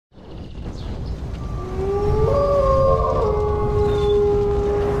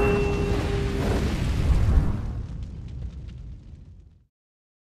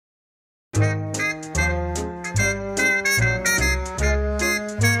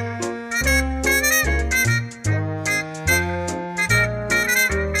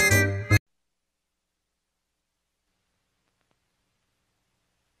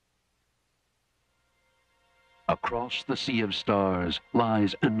Across the sea of stars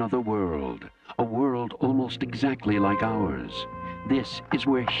lies another world, a world almost exactly like ours. This is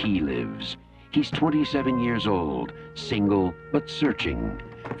where he lives. He's 27 years old, single but searching.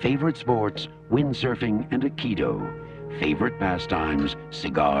 Favorite sports, windsurfing and Aikido. Favorite pastimes,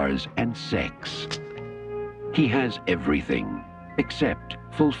 cigars and sex. He has everything, except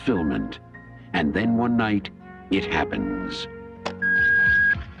fulfillment. And then one night, it happens.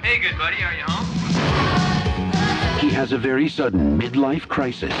 Hey, good buddy, are you home? He has a very sudden midlife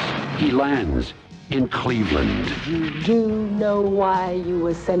crisis. He lands in Cleveland. You do know why you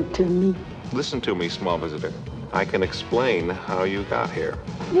were sent to me? Listen to me, small visitor. I can explain how you got here.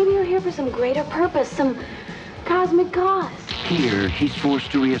 Maybe you're here for some greater purpose, some cosmic cause. Here, he's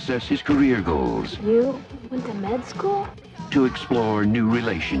forced to reassess his career goals. You went to med school? To explore new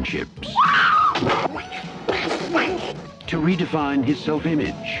relationships. To redefine his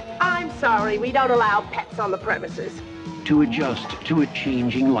self-image. I'm sorry, we don't allow pets on the premises. To adjust to a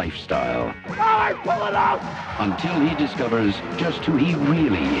changing lifestyle. All right, pull it out! Until he discovers just who he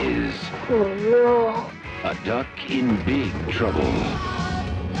really is. Oh, no. A duck in big trouble.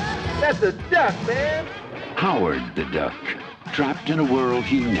 That's a duck, man! Howard the Duck, trapped in a world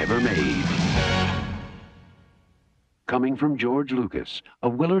he never made. Coming from George Lucas, a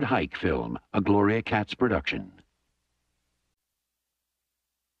Willard Hike film, a Gloria Katz production.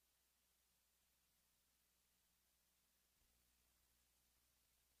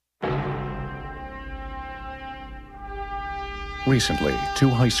 Recently, 2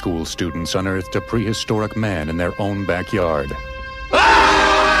 high school students unearthed a prehistoric man in their own backyard.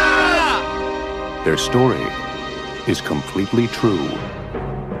 Ah! Their story is completely true.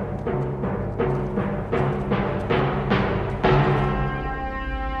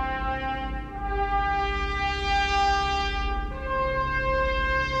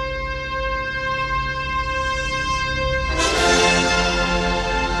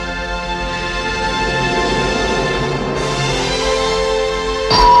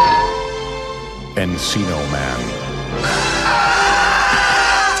 Encino Man.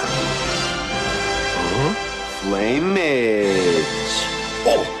 Huh? Flamage.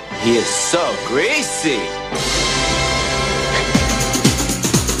 Oh, he is so greasy.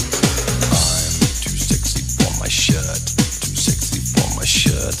 I'm too sexy for my shirt. Too sexy for my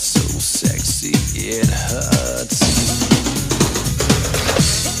shirt. So sexy it hurts.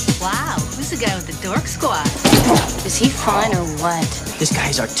 Wow, who's the guy with the dork squad? Is he fine or what? This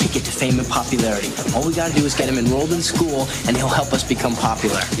guy's our ticket to fame and popularity. All we gotta do is get him enrolled in school, and he'll help us become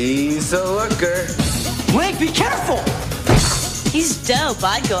popular. He's a looker. Blake, be careful! He's dope.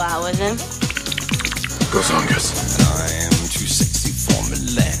 I'd go out with him. Gozongas. I'm too sexy for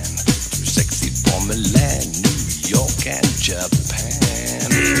Milan. Too sexy for Milan, New York, and Japan.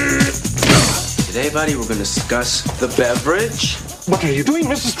 Today, buddy, we're gonna discuss the beverage. What are you doing,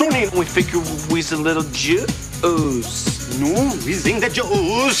 Mrs. Tony? We figure we's a little juice. No, wheezing the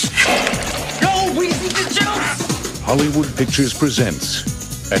juice. No, wheezing the juice! Hollywood Pictures presents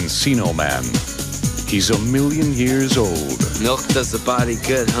Encino Man. He's 1,000,000 years old. Milk does the body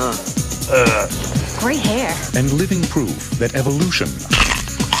good, huh? Great hair. And living proof that evolution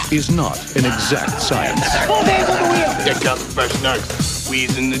is not an exact science. Full days on the wheel! Get out the fresh nugs.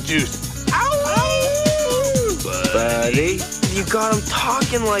 Wheezing the juice. Buddy, you got him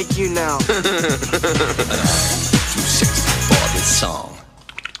talking like you now. I'm too sexy for this song.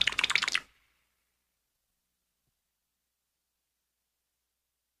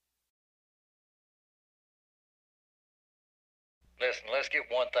 Listen, let's get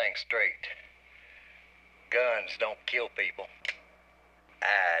one thing straight. Guns don't kill people.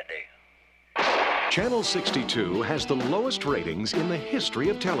 I do. Channel 62 has the lowest ratings in the history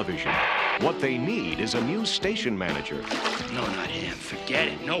of television. What they need is a new station manager. No, not him. Forget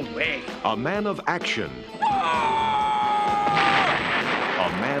it. No way. A man of action. A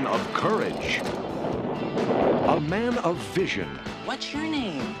man of courage. A man of vision. What's your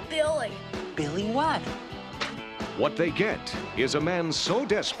name? Billy. Billy what? What they get is a man so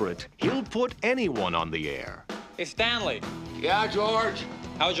desperate, he'll put anyone on the air. Hey, Stanley. Yeah, George?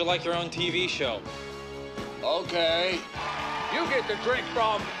 How would you like your own TV show? Okay. You get the drink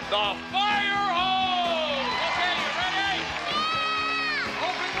from the fire hose! Okay, you ready?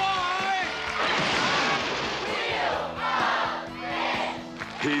 Yeah!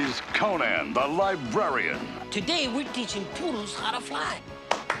 Open wide! He's Conan, the librarian. Today, we're teaching poodles how to fly.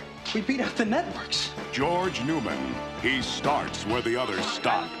 We beat out the networks. George Newman. He starts where the others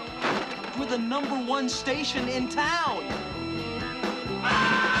stop. We're the #1 station in town.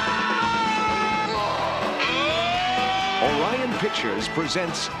 Orion Pictures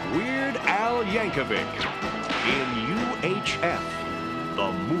presents Weird Al Yankovic. in UHF,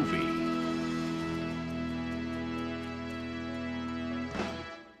 the movie.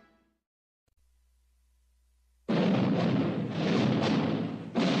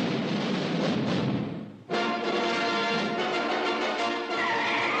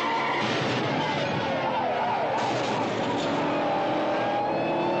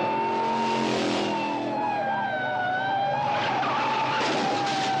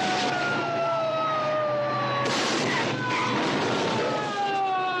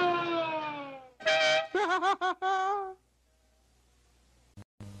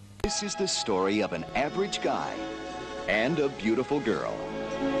 This is the story of an average guy and a beautiful girl.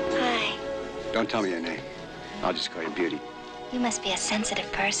 Hi. Don't tell me your name. I'll just call you Beauty. You must be a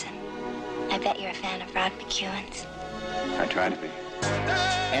sensitive person. I bet you're a fan of Rod McEwen's. I try to be.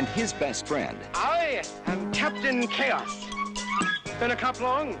 And his best friend. I am Captain Chaos. Been a cop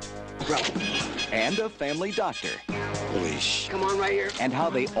long? And a family doctor. Police. Come on right here. And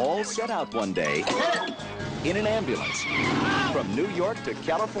how they all set out one day in an ambulance from New York to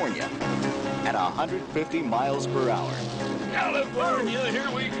California at 150 miles per hour. California,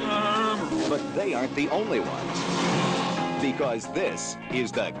 here we come. But they aren't the only ones. Because this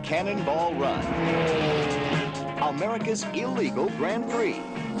is the Cannonball Run, America's illegal Grand Prix.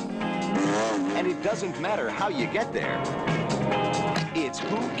 And it doesn't matter how you get there. It's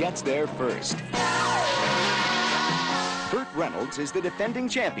who gets there first. Burt Reynolds is the defending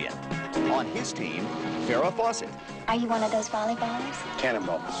champion. On his team, Farrah Fawcett. Are you one of those volleyballers?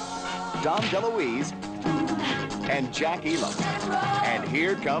 Cannonballs. Dom DeLuise and Jack Elam. And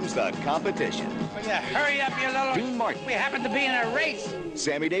here comes the competition. Will you hurry up, you little... Dean Martin. We happen to be in a race.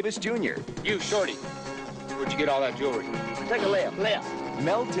 Sammy Davis Jr. You, Shorty. Where'd you get all that jewelry? Take a left.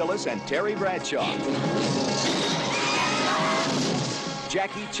 Mel Tillis and Terry Bradshaw.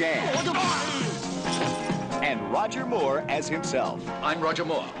 Jackie Chan. And Roger Moore as himself. I'm Roger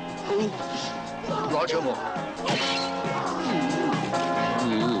Moore. Who? Roger Moore.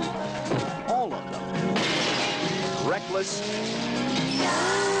 All of them. Reckless.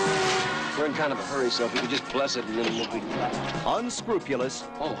 We're in kind of a hurry, so if you could just bless it and then we'll be... Unscrupulous.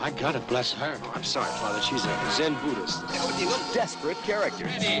 Oh, I gotta bless her. Oh, I'm sorry, Father. She's a Zen Buddhist. Desperate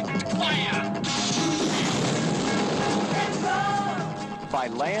characters. Ready, fire! By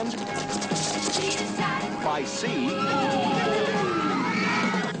land, by sea,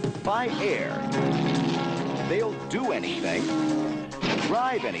 by air. They'll do anything,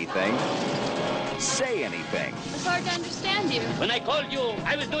 drive anything, say anything. It's hard to understand you. When I called you,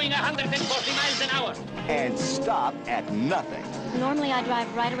 I was doing 140 miles an hour. And stop at nothing. Normally I drive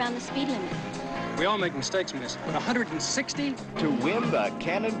right around the speed limit. We all make mistakes, miss. But 160? To win the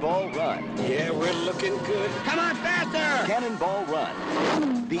Cannonball Run. Yeah, we're looking good. Come on, faster! Cannonball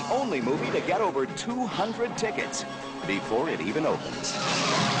Run. The only movie to get over 200 tickets before it even opens.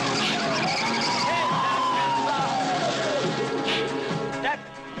 That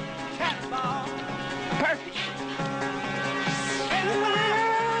cannonball. Perfect.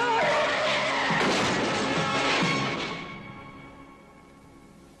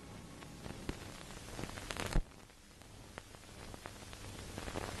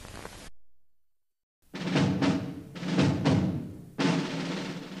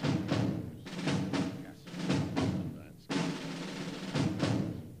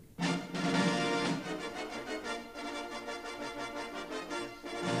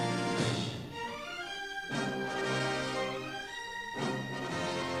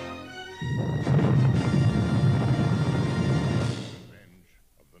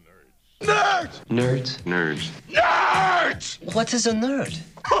 Nerds? Nerds. Nerds! What is a nerd?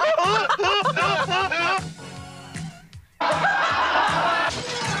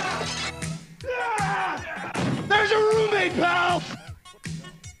 There's a roommate, pal!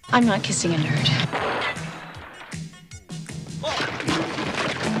 I'm not kissing a nerd.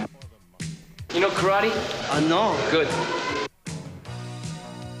 You know karate? No. Good.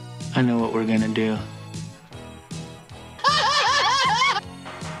 I know what we're gonna do.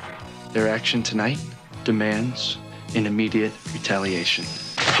 Their action tonight demands an immediate retaliation.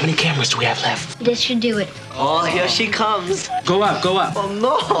 How many cameras do we have left? This should do it. Oh, here she comes. Go up, go up. Oh,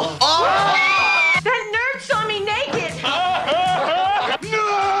 no. Oh! That nerd saw me naked!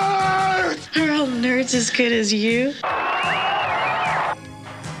 Nerds! Are all nerds as good as you?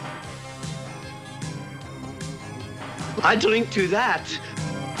 I drink to that.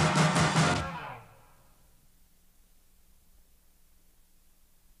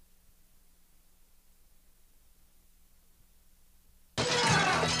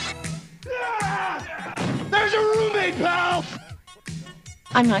 There's a roommate, pal!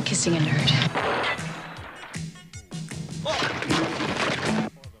 I'm not kissing a nerd.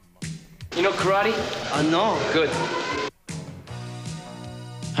 karate? No. Good.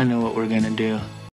 I know what we're gonna do.